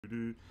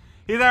Hey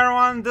there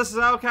everyone, this is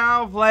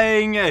Cow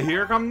playing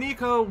Here Comes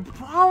Niko.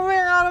 Probably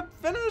gotta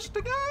finish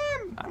the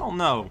game. I don't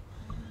know.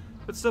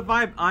 It's the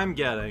vibe I'm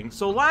getting.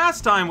 So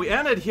last time we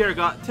ended here,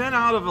 got 10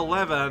 out of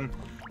 11,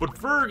 but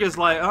Ferg is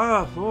like,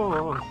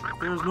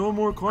 there's no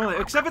more coin.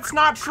 Except it's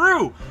not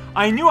true.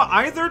 I knew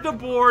either the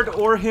board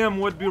or him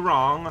would be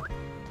wrong.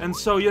 And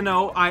so, you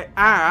know, I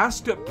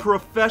asked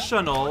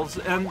professionals,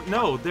 and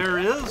no, there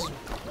is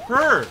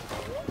her.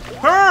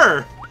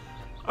 Her!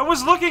 I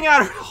was looking at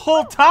her the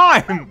whole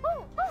time.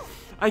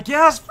 I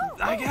guess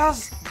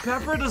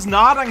Pepper does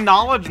not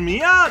acknowledge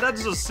Mia? That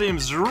just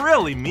seems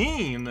really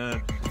mean.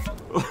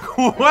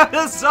 What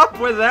is up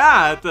with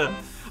that?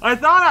 I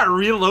thought at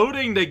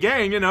reloading the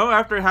game, you know,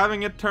 after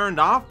having it turned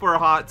off for a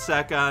hot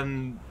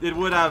second, it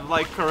would have,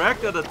 like,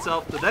 corrected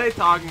itself today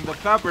talking to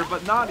Pepper,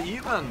 but not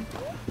even.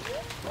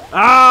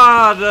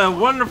 Ah, the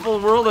wonderful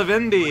world of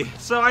indie.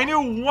 So I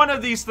knew one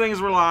of these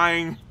things were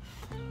lying.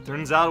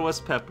 Turns out it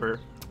was Pepper.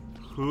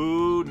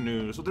 Who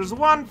knew? So there's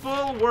one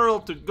full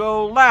world to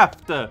go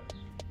left.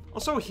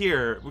 Also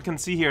here, we can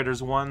see here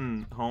there's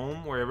one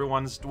home where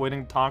everyone's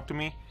waiting to talk to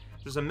me.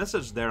 There's a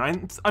message there.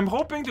 I'm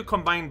hoping to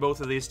combine both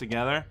of these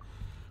together.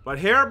 But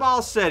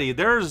Hairball City,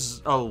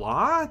 there's a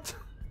lot.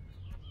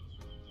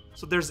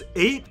 So there's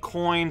 8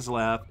 coins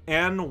left,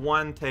 and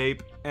 1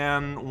 tape,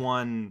 and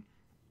 1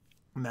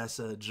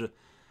 message.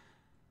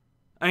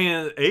 I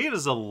mean, 8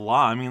 is a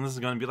lot. I mean, this is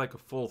gonna be like a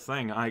full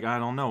thing. I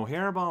don't know.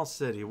 Hairball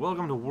City,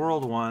 welcome to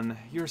World 1.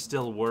 You're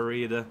still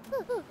worried. You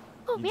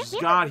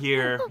just got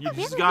here. You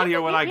just got here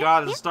when I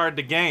got to start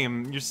the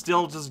game. You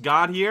still just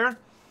got here?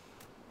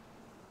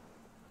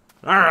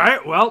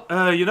 Alright, well,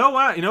 you know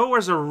what? You know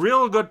where's a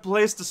real good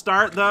place to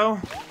start, though?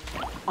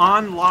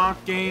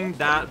 Unlocking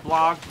that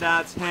block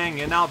that's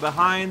hanging out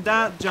behind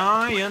that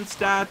giant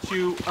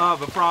statue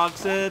of a frog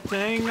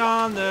sitting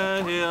on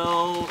the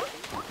hill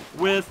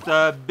with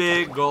a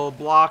big old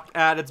block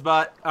at its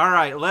butt.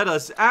 Alright, let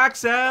us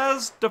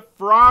access the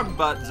frog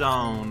butt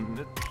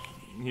zone.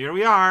 Here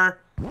we are.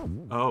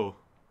 Oh,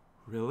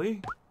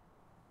 really?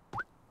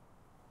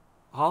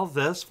 All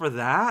this for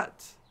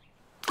that?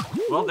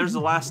 Well, there's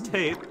the last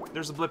tape.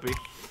 There's a blippy.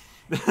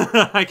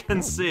 I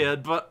can see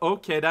it, but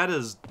okay, that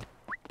is...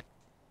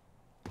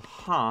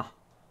 Huh.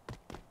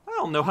 I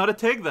don't know how to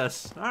take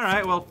this.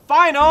 Alright, well,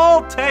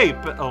 final tape!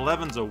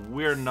 11's a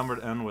weird number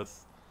to end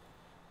with.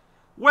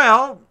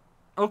 Well,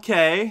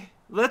 okay.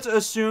 Let's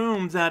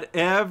assume that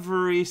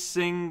every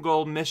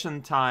single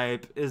mission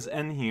type is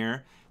in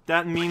here.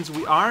 That means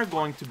we are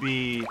going to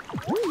be,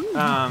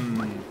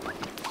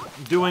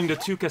 doing the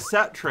 2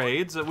 cassette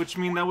trades, which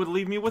mean that would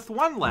leave me with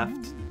 1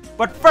 left.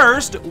 But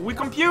first, we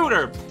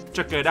computer.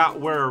 Check it out,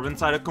 we're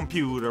inside a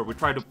computer. We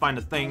try to find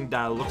a thing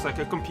that looks like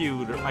a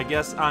computer. I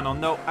guess, I don't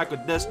know, I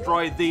could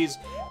destroy these,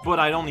 but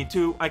I don't need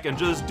to. I can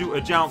just do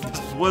a jump.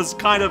 This was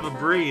kind of a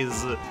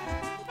breeze.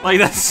 Like,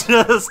 that's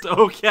just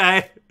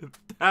okay.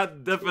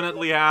 That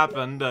definitely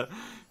happened.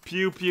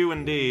 Pew pew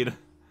indeed.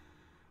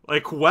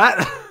 Like,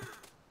 what?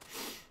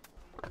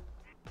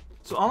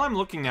 So all I'm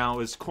looking now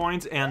is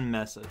coins and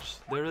message.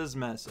 There is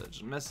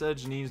message.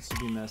 Message needs to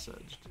be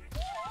messaged.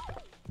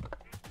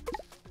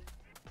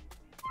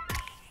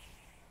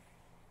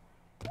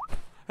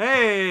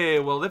 Hey,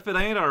 well if it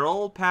ain't our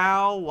old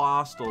pal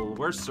Lostle.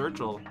 Where's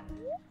Searchel?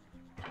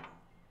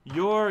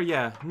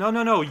 Yeah.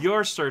 No,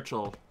 you're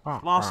Searchel.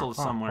 Lostle is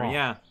somewhere,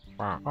 yeah.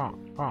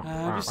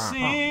 Have you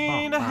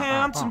seen a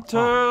handsome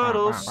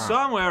turtle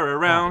somewhere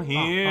around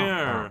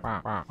here?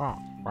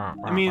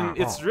 I mean,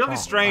 it's really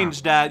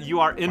strange that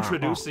you are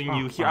introducing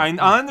you here. I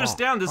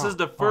understand this is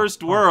the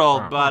first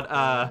world, but,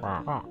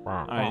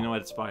 I know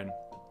it's fine.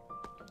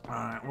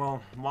 Alright,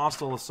 well,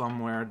 Lostle is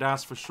somewhere,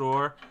 that's for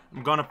sure.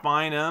 I'm gonna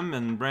find him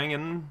and bring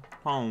him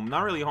home.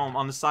 Not really home,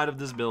 on the side of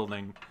this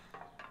building.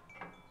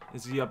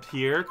 Is he up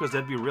here? Because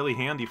that'd be really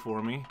handy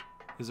for me.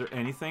 Is there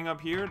anything up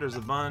here? There's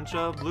a bunch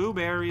of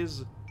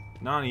blueberries.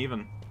 Not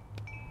even.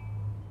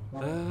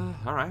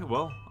 Alright,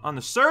 well, on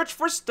the search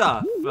for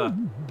stuff.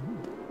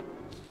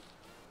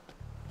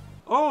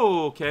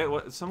 Oh, okay,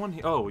 what, someone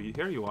here? Oh,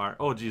 here you are.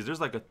 Oh, geez,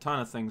 there's like a ton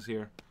of things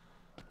here.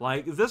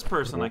 Like this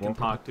person I can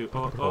talk to.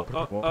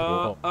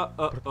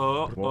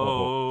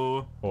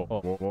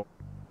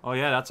 Oh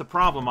yeah, that's a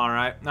problem,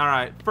 alright.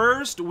 Alright,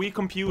 first we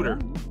computer.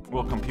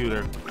 Well,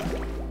 computer.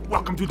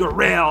 Welcome to the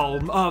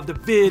realm of the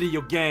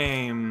video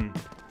game.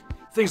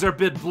 Things are a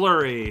bit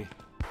blurry,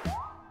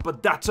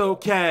 but that's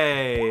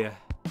okay.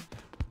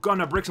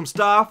 Gonna break some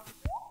stuff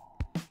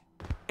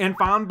and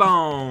find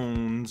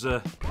bones.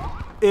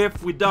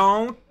 If we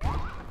don't,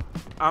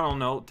 I don't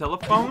know,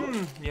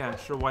 telephone? Yeah,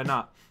 sure, why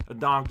not? A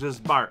dog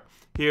just barked.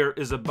 Here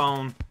is a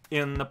bone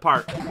in the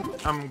park.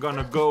 I'm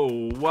gonna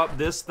go up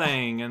this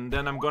thing, and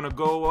then I'm gonna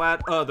go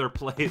at other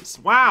place.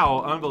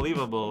 Wow,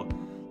 unbelievable.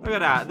 Look at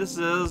that. This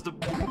is the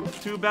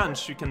 2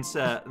 bench you can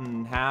set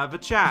and have a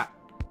chat.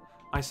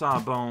 I saw a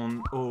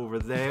bone over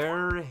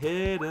there,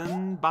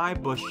 hidden by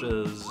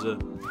bushes.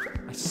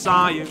 I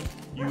saw you.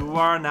 You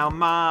are now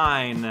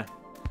mine.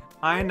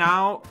 I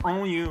now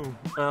owe you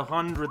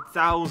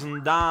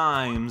 100,000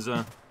 dimes.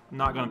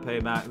 Not gonna pay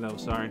back though,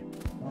 sorry.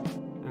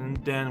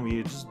 Then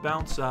we just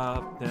bounce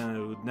up,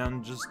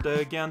 then just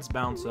again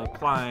bounce up,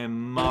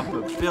 climb up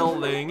a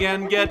building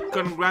and get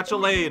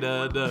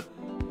congratulated.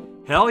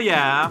 Hell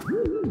yeah.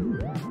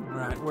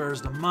 Alright,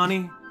 where's the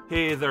money?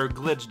 Hey there,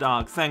 glitch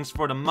dog, thanks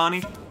for the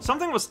money.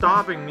 Something was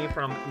stopping me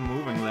from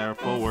moving there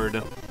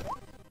forward.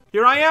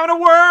 Here I am in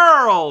the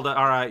world!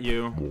 Alright,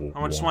 you.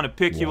 I just want to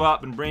pick you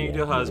up and bring you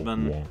to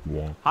husband.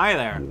 Hi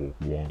there.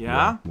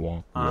 Yeah?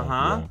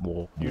 Uh-huh.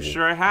 You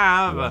sure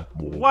have.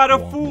 What a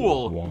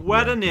fool!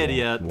 What an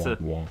idiot!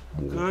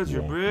 Could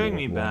you bring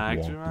me back?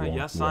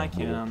 Yes, I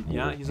can.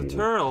 Yeah, he's a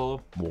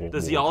turtle.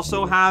 Does he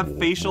also have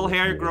facial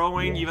hair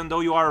growing even though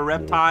you are a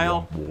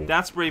reptile?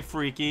 That's pretty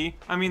freaky.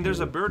 I mean, there's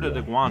a bearded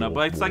iguana,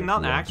 but it's like not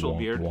an actual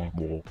beard.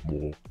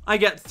 I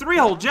get 3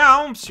 whole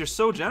jumps! You're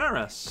so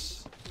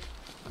generous.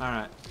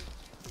 Alright.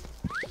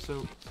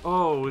 So,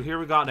 oh, here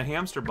we got a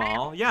hamster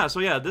ball. Yeah, so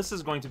yeah, this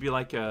is going to be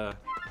like a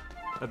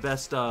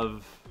best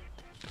of.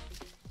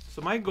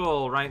 So my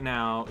goal right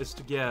now is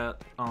to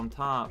get on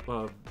top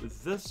of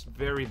this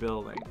very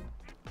building.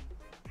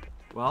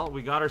 Well,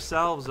 we got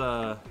ourselves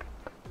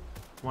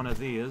one of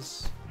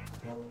these.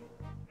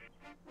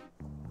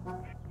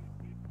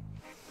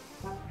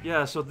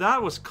 Yeah, so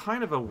that was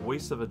kind of a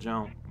waste of a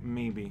jump,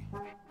 maybe.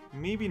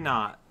 Maybe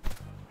not.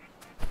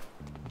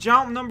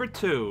 Jump number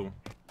 2.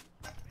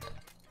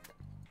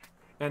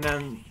 And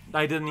then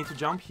I didn't need to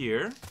jump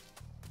here.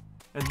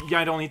 And yeah,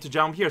 I don't need to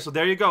jump here. So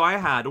there you go. I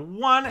had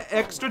 1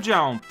 extra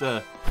jump.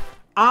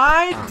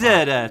 I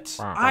did it.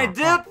 I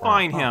did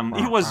find him.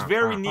 He was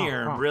very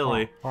near,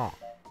 really.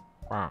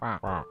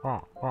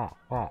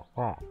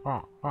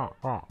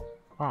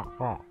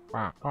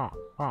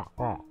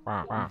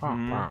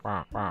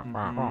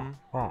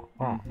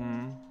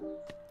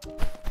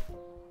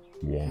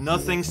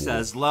 Nothing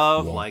says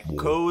love like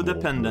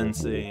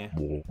codependency.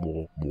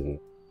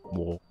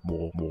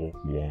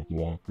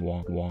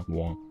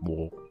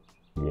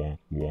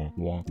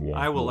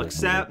 I will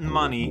accept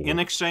money in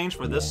exchange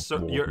for this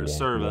your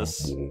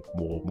service.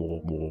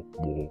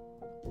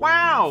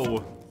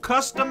 Wow!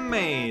 Custom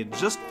made,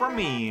 just for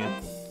me.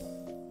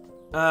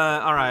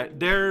 Alright,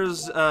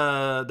 there's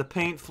the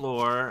paint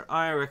floor.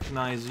 I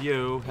recognize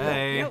you.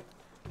 Hey.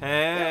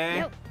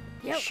 Hey.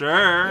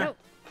 Sure.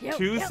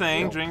 2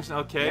 thing, drinks,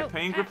 okay,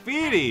 paint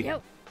graffiti.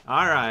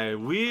 Alright,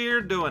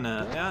 we're doing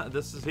it. Yeah,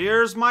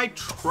 here's my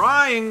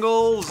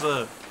triangles.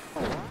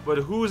 But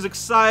who's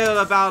excited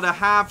about a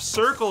half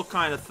circle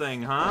kind of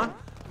thing, huh?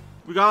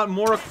 We got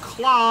more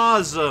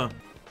claws.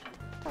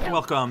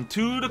 Welcome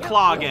to the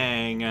Claw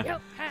Gang.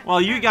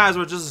 Well, you guys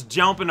were just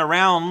jumping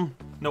around.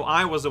 No,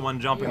 I was the one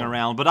jumping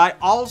around, but I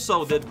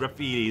also did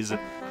graffitis.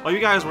 While you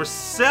guys were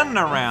sitting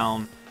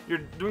around, you're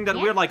doing that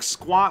weird, like,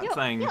 squat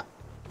thing.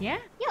 Yeah.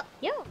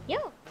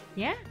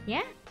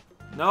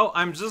 No,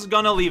 I'm just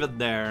gonna leave it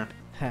there.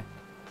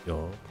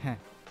 Yo.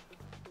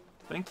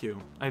 Thank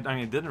you. I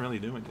mean, it didn't really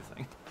do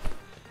anything.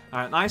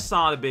 Alright, I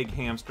saw the big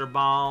hamster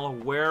ball.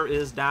 Where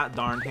is that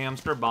darn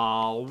hamster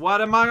ball?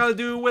 What am I gonna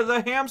do with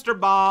a hamster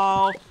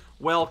ball?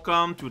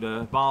 Welcome to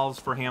the balls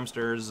for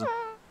hamsters.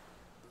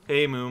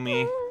 Hey,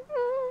 Moomy.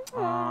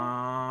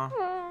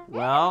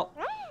 Well,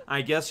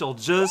 I guess you'll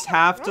just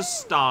have to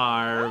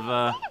starve.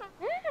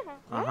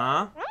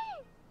 Uh-huh.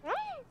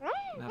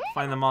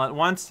 Find them all at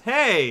once.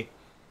 Hey!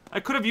 I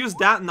could have used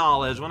that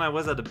knowledge when I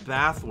was at the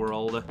bath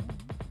world.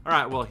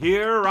 Alright, well,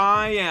 here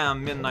I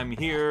am, and I'm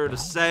here to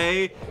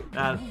say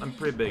that I'm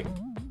pretty big.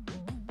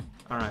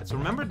 Alright, so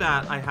remember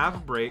that I have a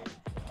break.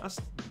 I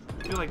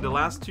feel like the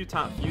last few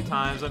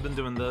times I've been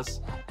doing this,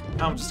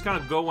 I'm just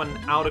kind of going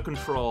out of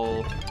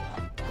control,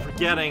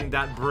 forgetting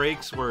that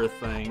breaks were a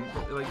thing.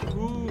 Like,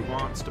 who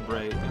wants to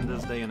break in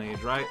this day and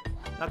age, right?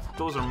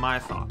 Those are my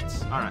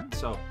thoughts. Alright,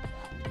 so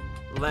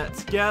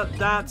let's get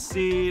that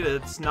seed.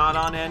 It's not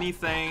on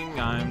anything.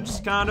 I'm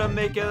just gonna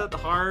make it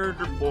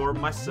harder for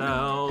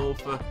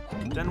myself.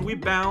 Then we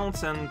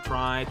bounce and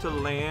try to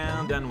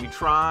land, and we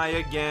try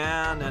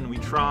again, and we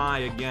try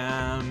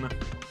again.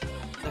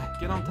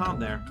 Get on top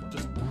there.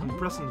 Just I'm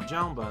pressing the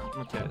jump button.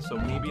 Okay, so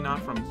maybe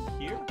not from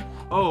here?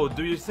 Oh,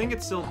 do you think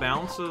it still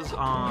bounces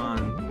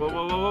on... Whoa,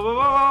 whoa, whoa, whoa,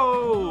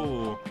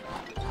 whoa, whoa!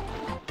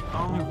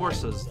 Only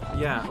horses.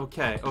 Yeah,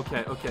 okay. Oh,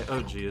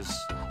 jeez.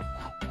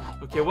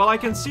 Okay, well, I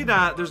can see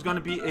that there's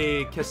gonna be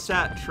a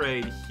cassette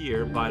tray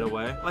here, by the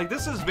way. Like,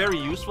 this is very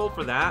useful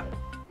for that.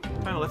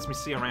 Kinda lets me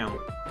see around.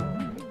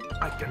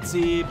 I can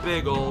see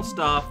big old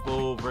stuff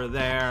over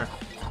there.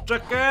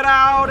 Check it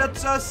out,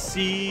 it's a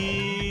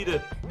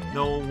seed.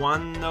 No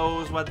one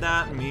knows what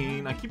that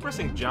means. I keep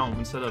pressing jump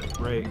instead of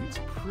break. It's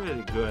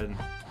pretty good.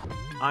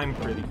 I'm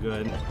pretty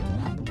good.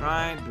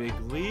 Right, big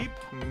leap?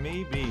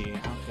 Maybe.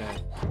 Okay.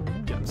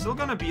 Yeah, I'm still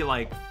gonna be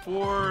like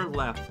 4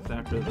 left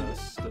after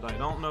this that I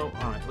don't know.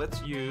 Alright,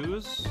 let's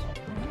use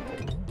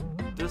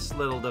this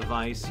little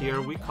device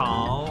here we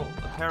call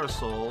a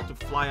parasol to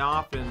fly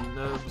off in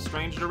a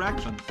strange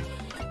direction.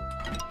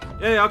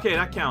 Yeah, okay,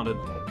 that counted.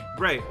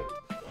 Great.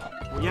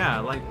 Yeah,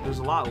 like, there's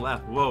a lot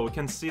left. Whoa, we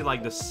can see,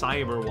 like, the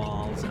cyber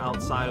walls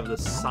outside of the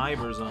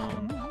cyber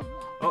zone.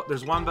 Oh,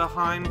 there's one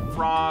behind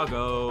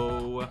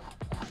Froggo.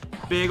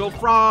 big old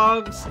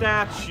frog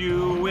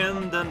statue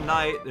in the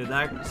night.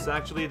 It's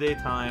actually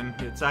daytime.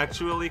 It's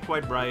actually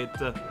quite bright.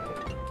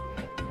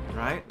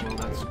 Right? Well,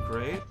 that's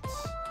great.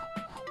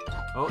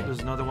 Oh, there's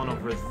another one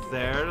over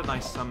there that I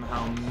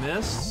somehow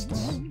missed.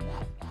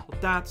 Well,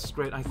 that's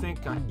great. I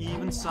think I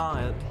even saw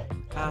it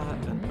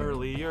at an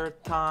earlier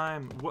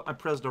time. I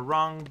pressed the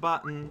wrong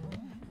button.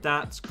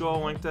 That's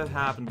going to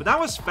happen. But that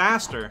was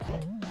faster.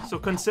 So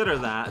consider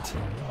that.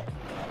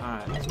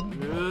 Alright.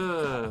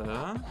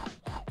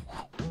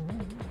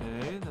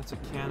 Okay, that's a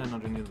cannon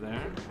underneath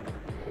there.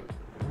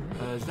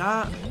 Is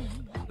that...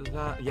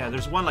 Yeah,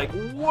 there's one like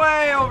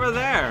way over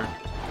there.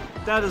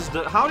 That is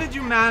the... How did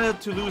you manage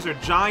to lose your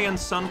giant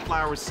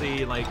sunflower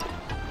seed like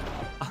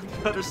on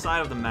the other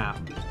side of the map?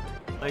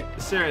 Like,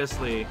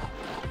 seriously.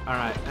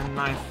 Alright, and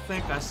I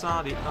think I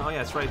saw the... Oh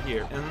yeah, it's right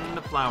here. In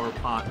the flower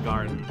pot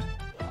garden.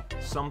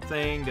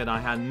 Something that I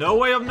had no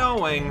way of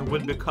knowing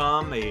would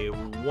become a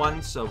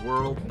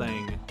once-a-world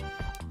thing.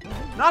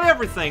 Not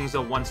everything's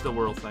a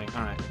once-a-world thing.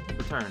 Alright,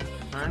 return.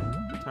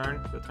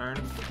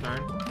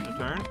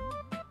 Return.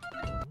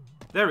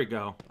 There we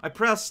go. I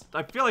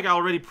feel like I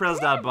already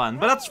pressed that button,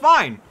 but that's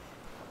fine.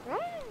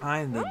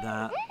 I did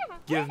that.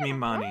 Give me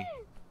money.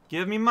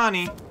 Give me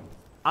money.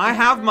 I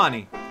have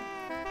money.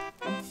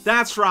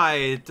 That's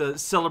right,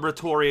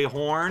 celebratory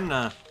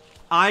horn.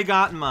 I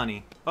got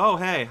money. Oh,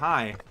 hey,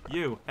 hi.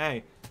 You,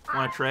 hey.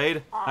 Wanna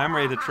trade? I'm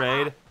ready to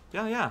trade.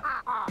 Yeah.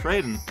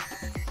 Trading.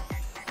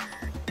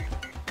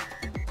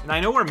 And I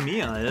know where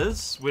Mia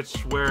is,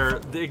 where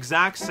the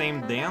exact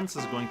same dance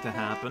is going to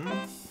happen.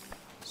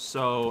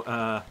 So,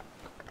 I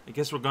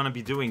guess we're gonna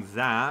be doing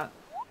that.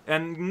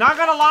 And not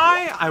gonna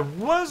lie, I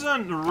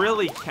wasn't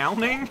really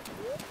counting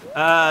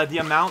the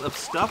amount of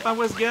stuff I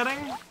was getting.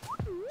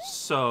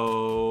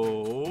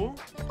 So...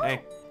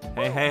 Hey.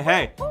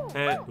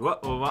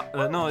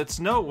 What? No, it's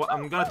no.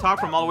 I'm gonna talk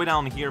from all the way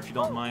down here if you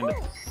don't mind.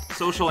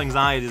 Social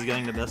anxiety is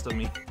getting the best of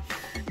me.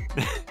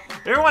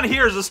 Everyone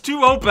here is just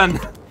too open.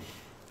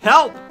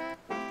 Help!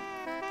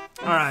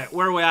 Alright,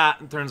 where are we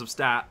at in terms of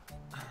stat?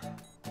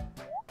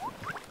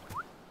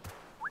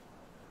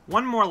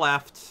 One more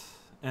left,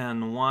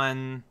 and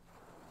one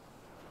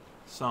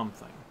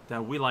something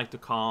that we like to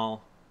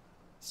call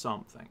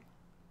something.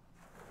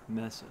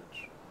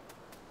 Message.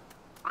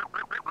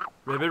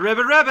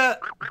 Ribbit!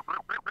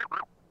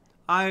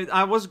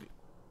 I was...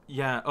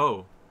 Yeah,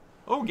 oh,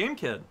 Game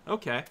Kid,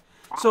 okay.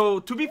 So,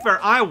 to be fair,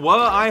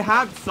 I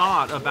had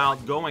thought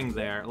about going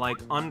there, like,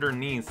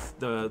 underneath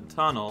the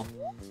tunnel.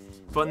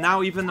 But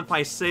now, even if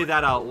I say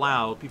that out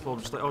loud, people are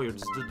just like, oh, you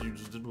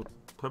just did what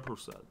Pepper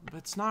said. But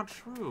it's not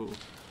true.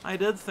 I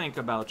did think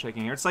about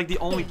checking here. It's like the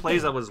only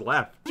place that was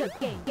left.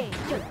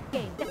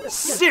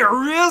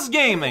 Serious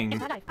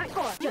gaming!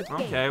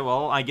 Okay,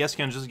 well, I guess you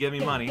can just give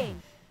me money.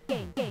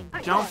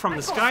 Jump from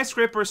the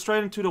skyscraper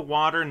straight into the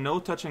water, no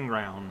touching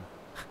ground.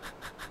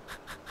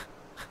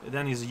 And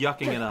then he's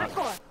yucking it up.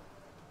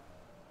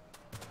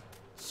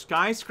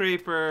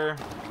 Skyscraper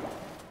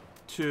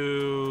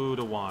to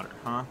the water,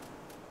 huh?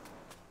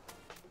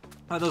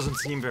 That doesn't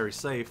seem very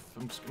safe.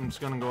 I'm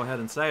just gonna go ahead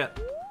and say it.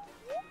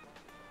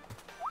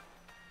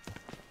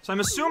 So I'm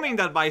assuming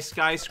that by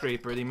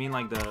skyscraper they mean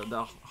like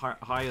the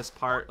highest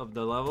part of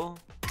the level.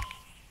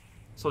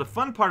 So the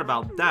fun part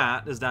about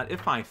that is that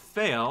if I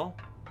fail,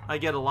 I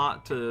get a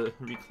lot to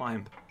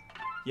reclimb.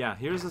 Yeah,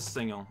 here's a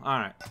signal.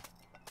 Alright.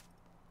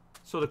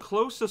 So the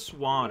closest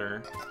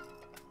water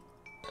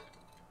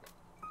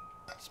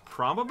is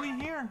probably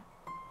here.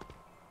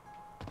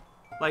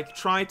 Like,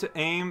 try to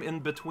aim in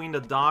between the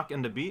dock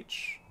and the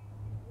beach.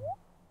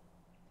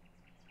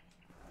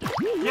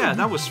 Yeah,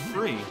 that was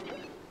free.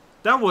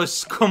 That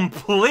was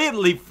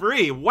completely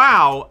free.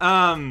 Wow.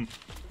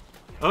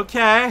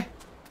 Okay.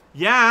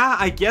 Yeah,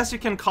 I guess you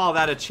can call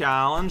that a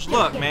challenge.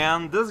 Look,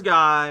 man, this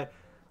guy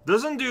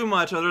doesn't do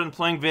much other than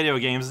playing video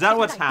games. Is that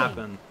what's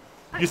happened?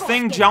 You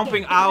think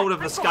jumping out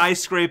of a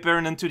skyscraper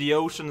and into the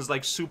ocean is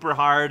like super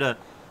hard?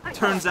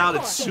 Turns out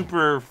it's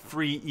super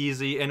free,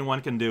 easy,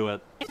 anyone can do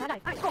it.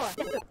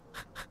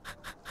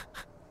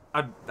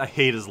 I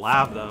hate his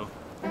laugh though.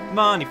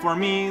 Money for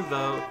me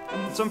though.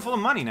 So I'm full of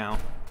money now.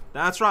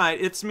 That's right,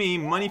 it's me,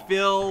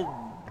 Money-filled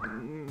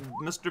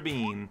Mr.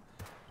 Bean.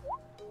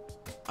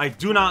 I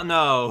do not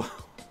know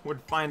where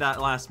to find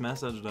that last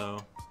message though.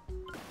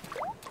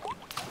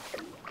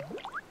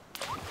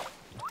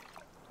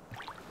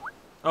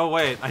 Oh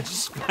wait, I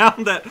just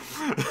found that.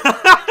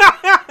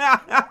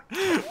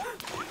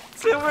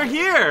 See, we're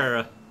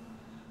here.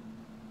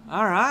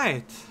 All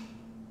right.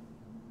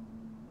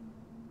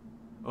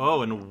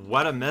 Oh, and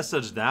what a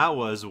message that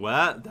was.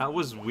 What? That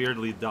was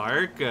weirdly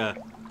dark.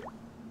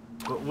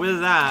 But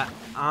with that,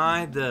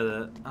 I did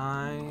it.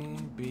 I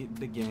beat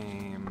the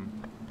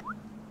game.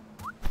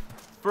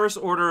 First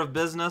order of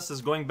business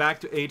is going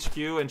back to HQ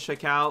and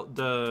check out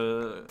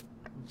the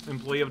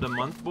Employee of the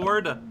Month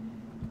board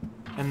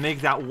and make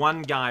that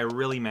one guy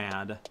really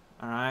mad.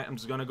 Alright, I'm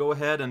just gonna go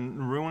ahead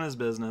and ruin his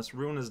business,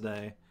 ruin his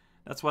day.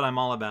 That's what I'm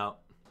all about.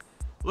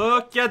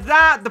 Look at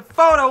that! The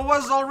photo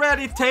was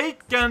already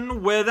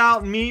taken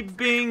without me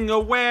being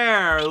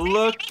aware.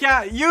 Look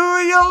at you!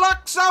 You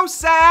look so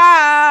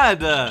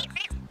sad!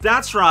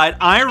 That's right,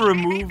 I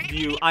removed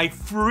you. I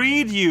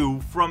freed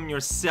you from your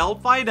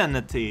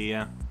self-identity.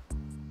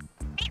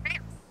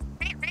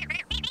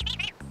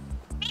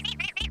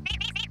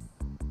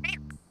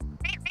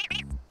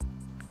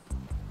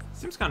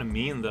 Seems kind of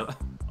mean, though.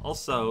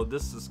 Also,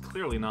 this is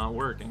clearly not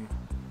working.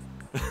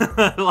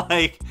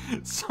 Like,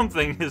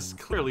 something is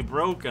clearly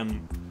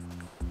broken.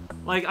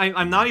 Like,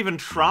 I'm not even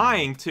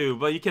trying to,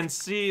 but you can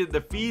see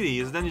the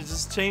feeties, then you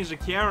just change the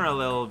camera a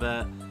little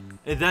bit.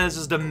 And then it's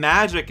just the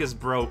magic is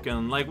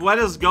broken. Like, what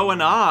is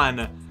going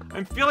on?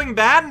 I'm feeling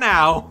bad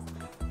now!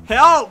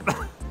 Help!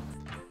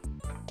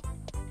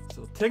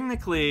 So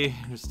technically,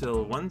 there's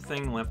still one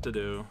thing left to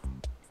do.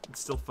 It's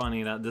still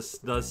funny that this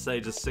does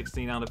say just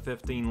 16 out of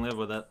 15 live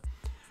with it.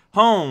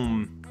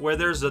 Home, where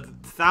there's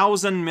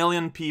 1,000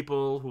 million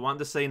people who want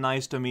to say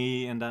nice to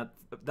me, and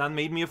that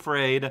made me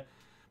afraid.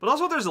 But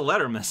also there's a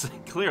letter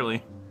missing,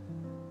 clearly.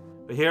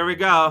 But here we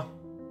go.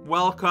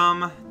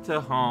 Welcome to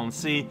home.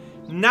 See,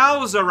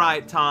 now's the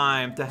right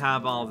time to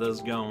have all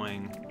this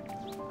going.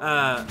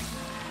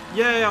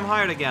 Yay, I'm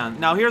hired again.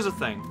 Now here's the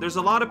thing. There's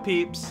a lot of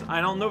peeps.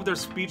 I don't know if their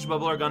speech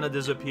bubble are gonna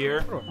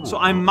disappear. So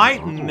I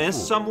might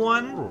miss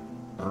someone.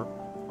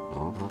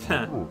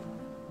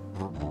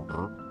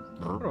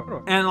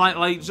 And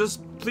like,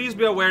 just please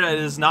be aware that it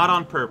is not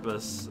on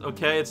purpose,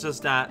 okay? It's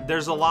just that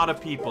there's a lot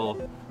of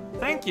people.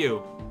 Thank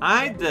you.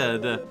 I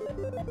did.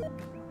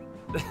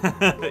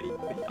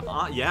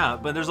 Yeah,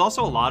 but there's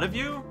also a lot of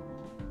you.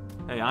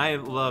 Hey, I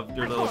love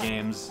your little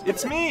games.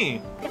 It's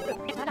me.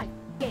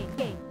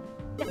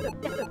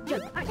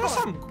 There's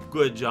some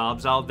good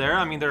jobs out there.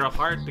 I mean, they're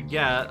hard to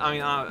get. I mean,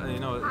 you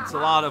know, it's a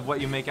lot of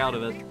what you make out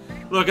of it.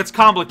 Look, it's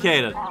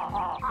complicated.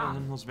 Might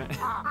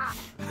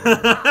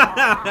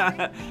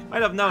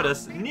have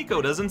noticed,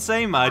 Niko doesn't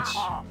say much.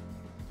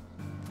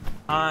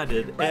 I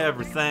did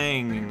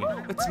everything.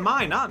 It's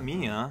mine, not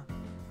Mia.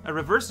 I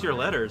reversed your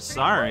letters,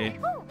 sorry.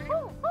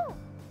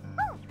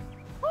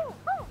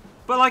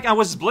 But like, I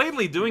was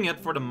blatantly doing it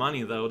for the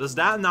money though. Does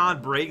that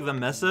not break the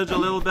message a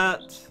little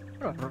bit?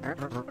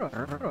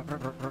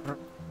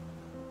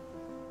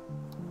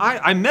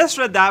 I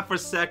misread that for a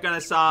second. I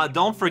saw,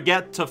 don't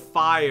forget to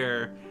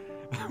fire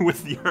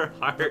with your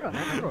heart.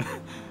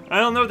 I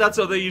don't know if that's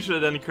something you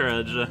should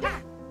encourage.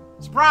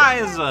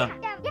 Surprise!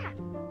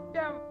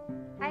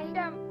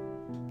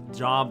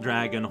 Job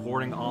dragon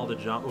hoarding all the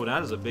job. Oh,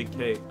 that is a big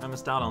cake. I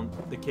missed out on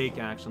the cake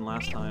action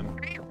last time.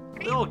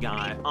 Little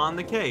guy on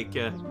the cake.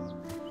 You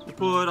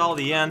put all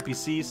the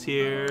NPCs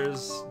here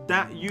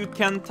that you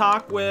can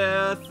talk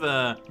with.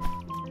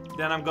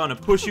 Then I'm gonna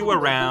push you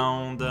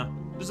around.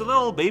 There's a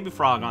little baby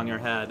frog on your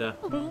head.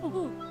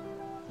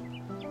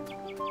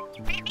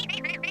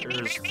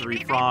 There's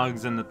 3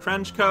 frogs in the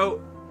trench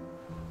coat.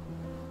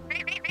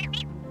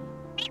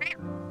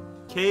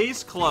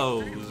 Case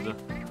closed.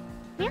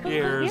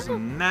 Here's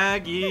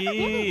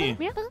Maggie.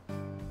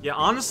 Yeah,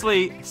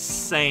 honestly,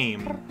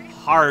 same.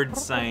 Hard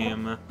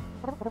same.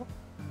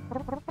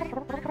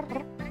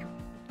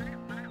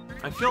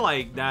 I feel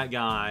like that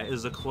guy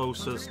is the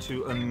closest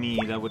to a me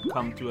that would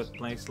come to a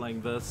place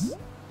like this.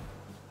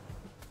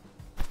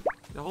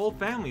 The whole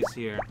family's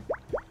here.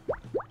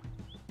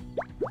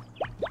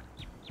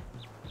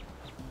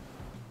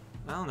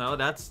 I don't know,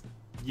 that's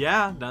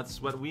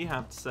what we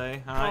have to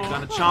say. Alright,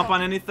 gonna chomp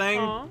on anything?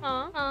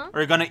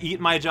 Or gonna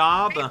eat my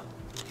job?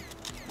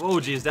 Oh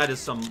geez, that is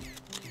some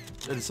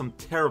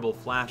terrible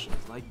flashes.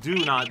 Like, do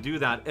not do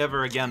that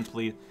ever again,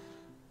 please.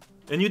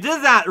 And you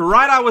did that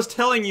right, I was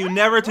telling you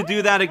never to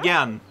do that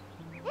again.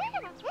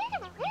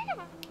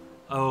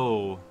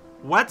 Oh,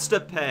 what's the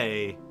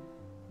pay?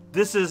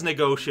 This is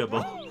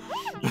negotiable.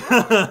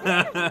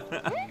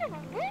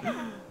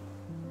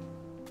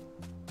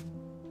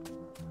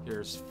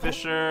 Here's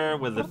Fisher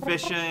with the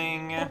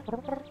fishing.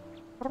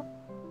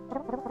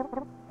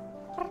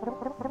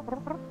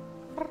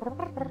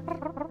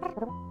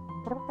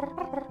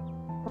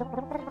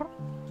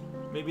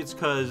 Maybe it's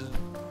because,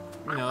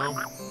 you know,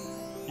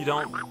 you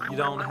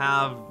don't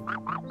have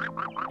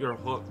your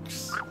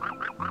hooks.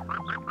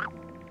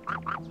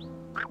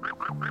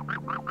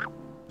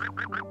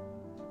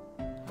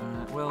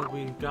 Well,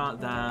 we got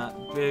that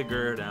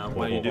figured out.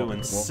 What are you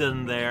doing,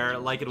 sitting there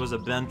like it was a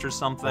bench or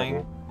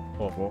something?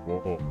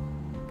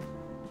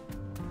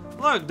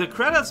 Look, the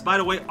credits, by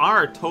the way,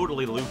 are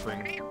totally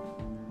looping.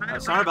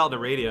 Sorry about the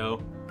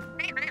radio.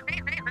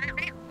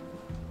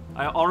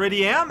 I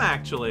already am,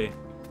 actually.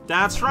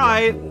 That's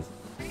right.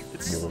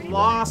 It's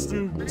lost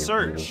in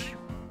search.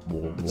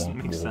 Doesn't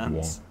make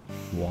sense.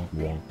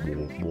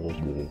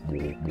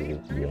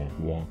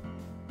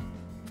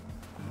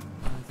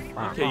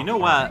 Okay, you know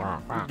what?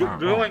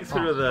 Going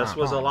through this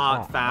was a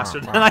lot faster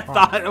than I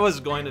thought it was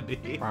going to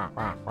be.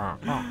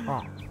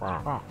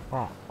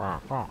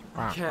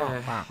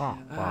 Okay.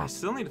 I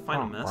still need to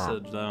find a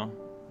message, though.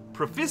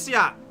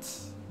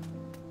 Proficiat!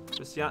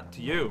 Proficiat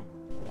to you.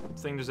 I don't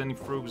think there's any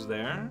frugs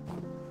there.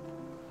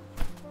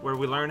 where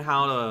we learn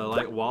how to,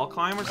 like, wall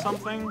climb or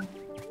something?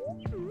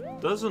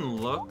 Doesn't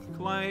look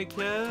like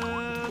it.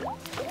 I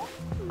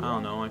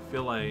don't know, I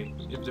feel like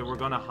if they were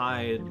gonna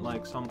hide,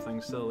 like,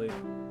 something silly.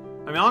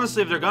 I mean,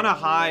 honestly, if they're gonna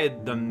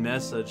hide the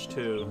message,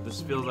 too,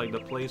 this feels like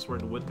the place where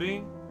it would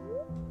be.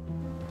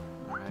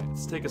 Alright,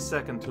 let's take a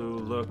second to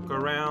look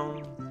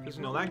around. Because,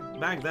 you know,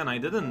 back then, I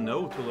didn't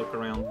know to look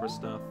around for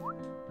stuff. Like,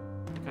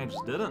 I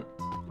just didn't.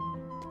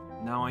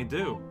 Now I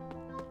do.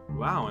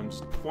 Wow, I'm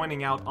just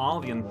pointing out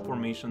all the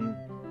information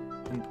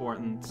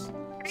important.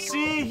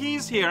 See,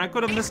 he's here. I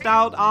could have missed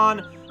out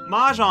on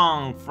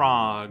Mahjong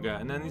Frog.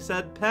 And then he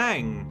said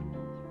Peng.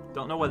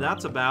 Don't know what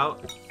that's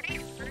about.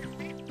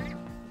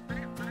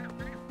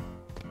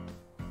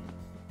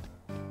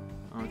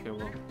 Okay,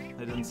 well,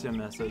 I didn't see a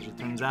message. It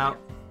turns out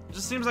it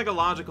just seems like a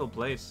logical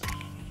place.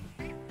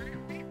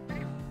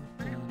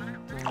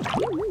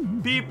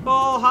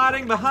 People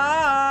hiding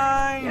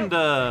behind!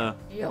 Look,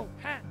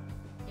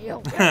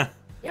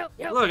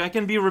 I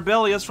can be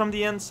rebellious from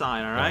the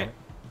inside, alright?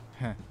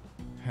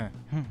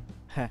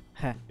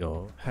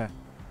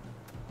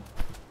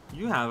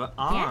 You have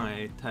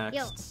eye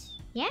texts.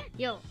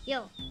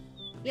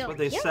 That's what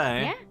they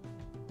say.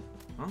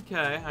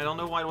 Okay, I don't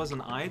know why it was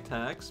an eye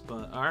text,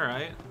 but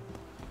alright.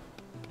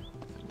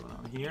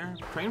 Here.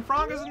 Train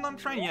Frog isn't on a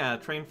train? Yeah,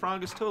 Train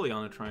Frog is totally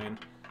on a train.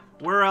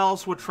 Where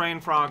else would Train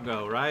Frog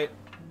go, right?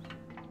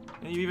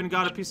 And you even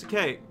got a piece of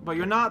cake. But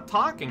you're not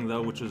talking,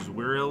 though, which is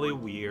really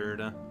weird.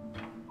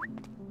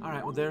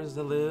 Alright, well, there's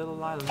the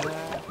little island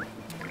there.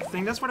 I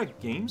think that's where the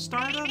game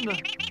started?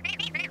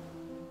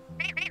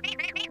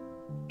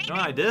 No,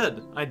 I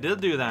did. I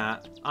did do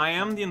that. I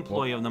am the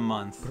employee of the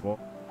month.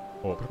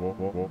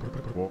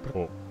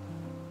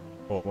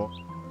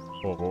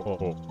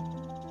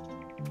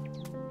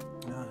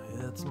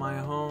 It's my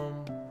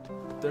home.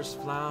 There's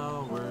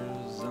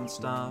flowers and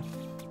stuff.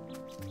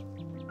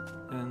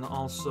 And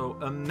also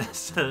a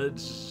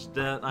message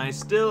that I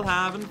still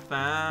haven't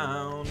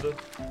found.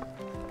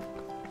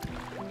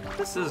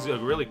 This is a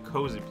really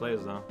cozy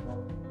place, though.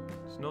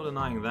 There's no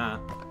denying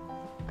that.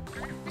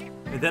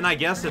 And then I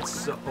guess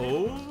it's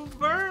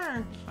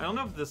over? I don't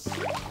know if this...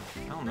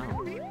 I don't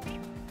know.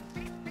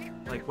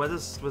 Like, what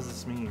does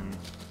this mean?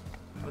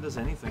 What does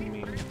anything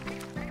mean?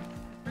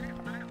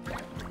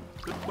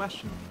 Good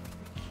question.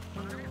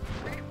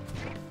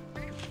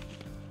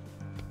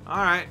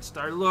 Alright,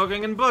 start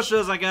looking in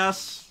bushes, I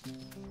guess.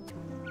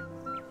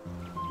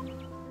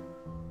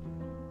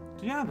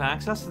 Do you have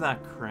access to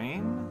that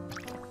crane?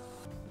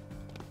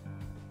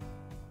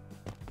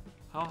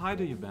 How high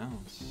do you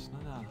bounce?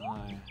 Not that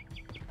high.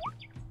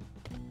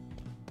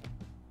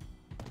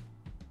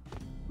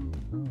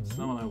 It's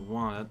not what I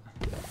wanted.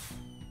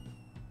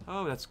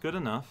 Oh, that's good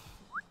enough.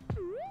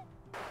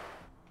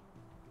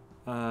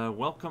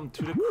 Welcome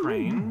to the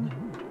crane.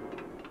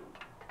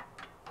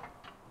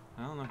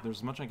 I don't know if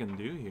there's much I can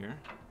do here.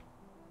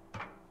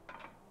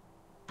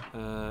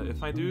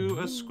 If I do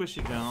a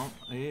squishy jump,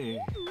 hey.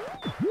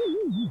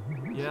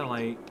 Yeah,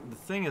 like, the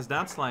thing is,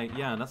 that's like,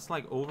 yeah, that's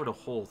like over the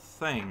whole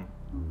thing.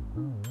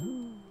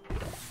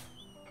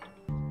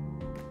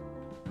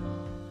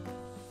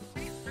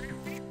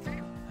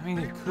 I mean,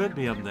 it could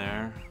be up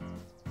there.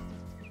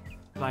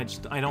 But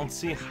I don't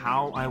see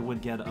how I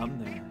would get up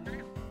there.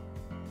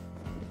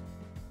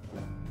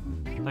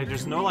 Like,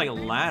 there's no, like,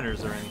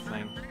 ladders or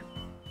anything.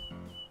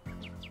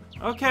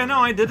 Okay, no,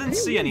 I didn't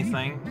see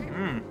anything.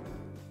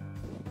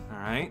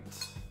 Alright.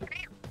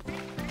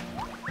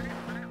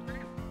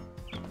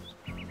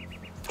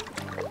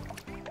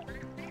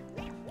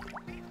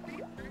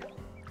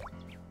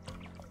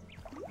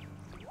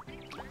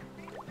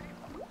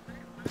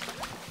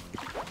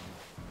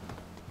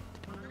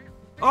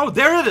 Oh,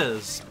 there it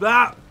is!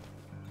 Ah.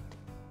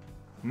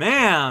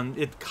 Man,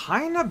 it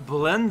kind of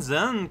blends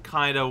in,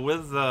 kind of,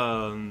 with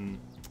the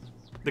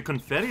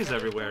confetti's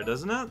everywhere,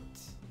 doesn't it?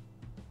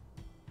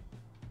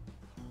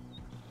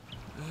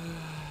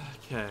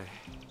 Okay.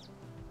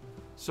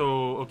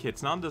 So, okay,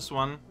 it's not this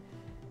one.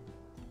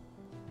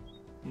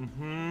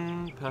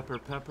 Pepper,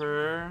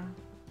 pepper.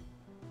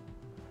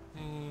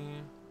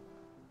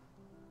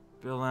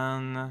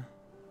 Villain.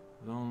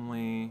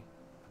 Lonely.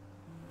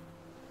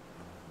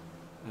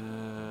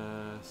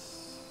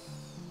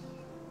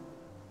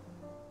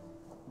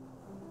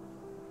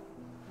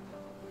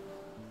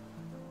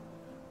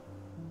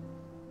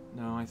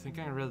 No, I think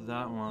I read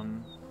that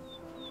one.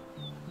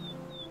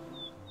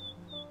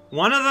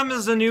 One of them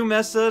is a new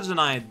message, and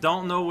I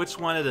don't know which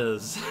one it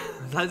is.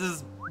 I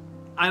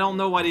don't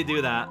know why they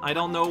do that. I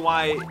don't know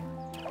why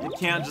you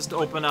can't just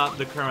open up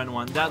the current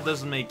one. That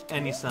doesn't make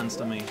any sense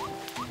to me.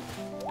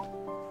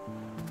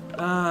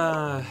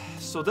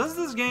 So does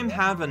this game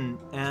have an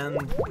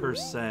end, per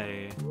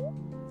se?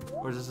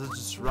 Or does it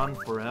just run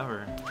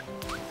forever?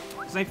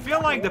 Because I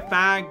feel like the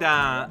fact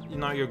that, you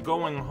know, you're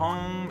going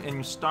home and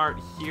you start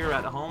here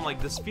at home,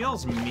 like, this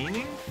feels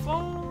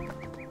meaningful?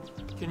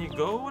 Can you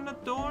go in the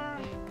door?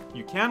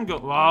 You can go.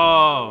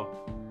 Whoa!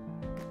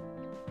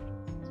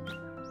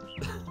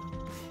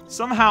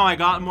 Somehow I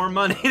got more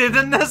money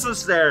than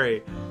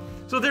necessary.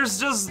 So there's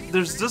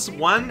just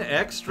one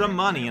extra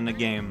money in the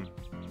game.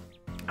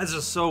 It's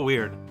just so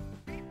weird.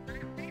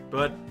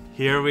 But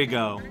here we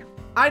go.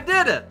 I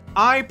did it!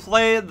 I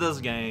played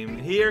this game.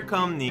 Here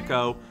Come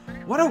Niko.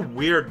 What a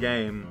weird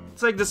game.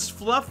 It's like this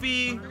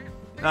fluffy,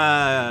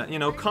 you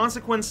know,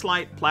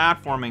 consequence-light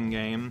platforming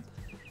game.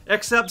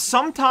 Except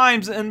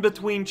sometimes in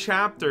between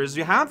chapters,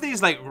 you have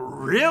these like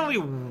really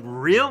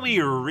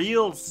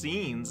real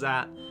scenes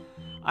that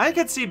I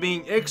could see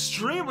being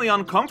extremely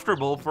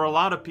uncomfortable for a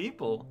lot of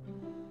people.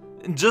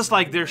 Just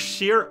like their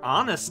sheer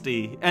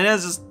honesty. And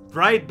it's just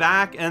right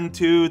back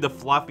into the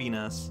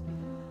fluffiness.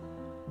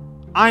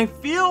 I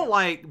feel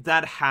like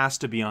that has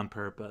to be on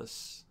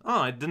purpose.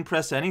 Oh, I didn't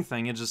press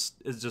anything. It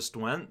just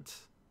went.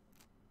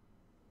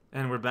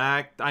 And we're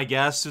back, I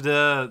guess, to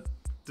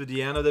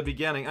the end of the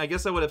beginning. I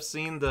guess I would have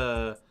seen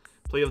the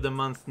play of the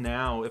month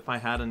now if I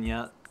hadn't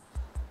yet.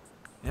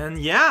 And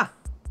yeah,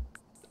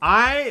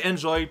 I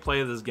enjoyed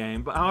playing this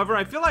game. But however,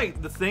 I feel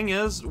like the thing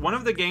is, one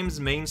of the game's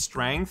main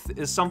strength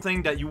is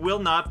something that you will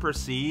not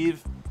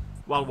perceive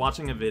while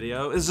watching a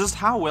video, is just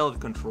how well it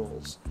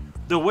controls.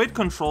 The way it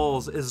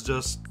controls is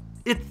just,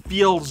 it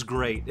feels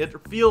great. It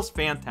feels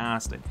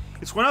fantastic.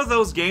 It's one of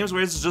those games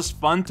where it's just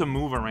fun to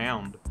move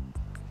around.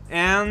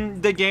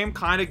 And the game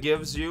kind of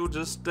gives you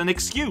just an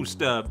excuse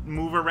to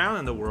move around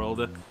in the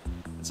world.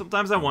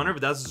 Sometimes I wonder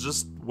if that's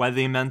just what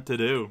they meant to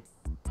do.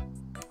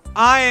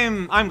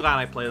 I'm glad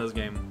I played this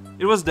game.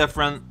 It was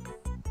different.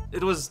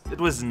 It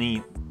was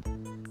neat.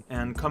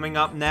 And coming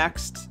up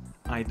next,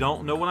 I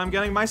don't know what I'm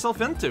getting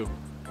myself into.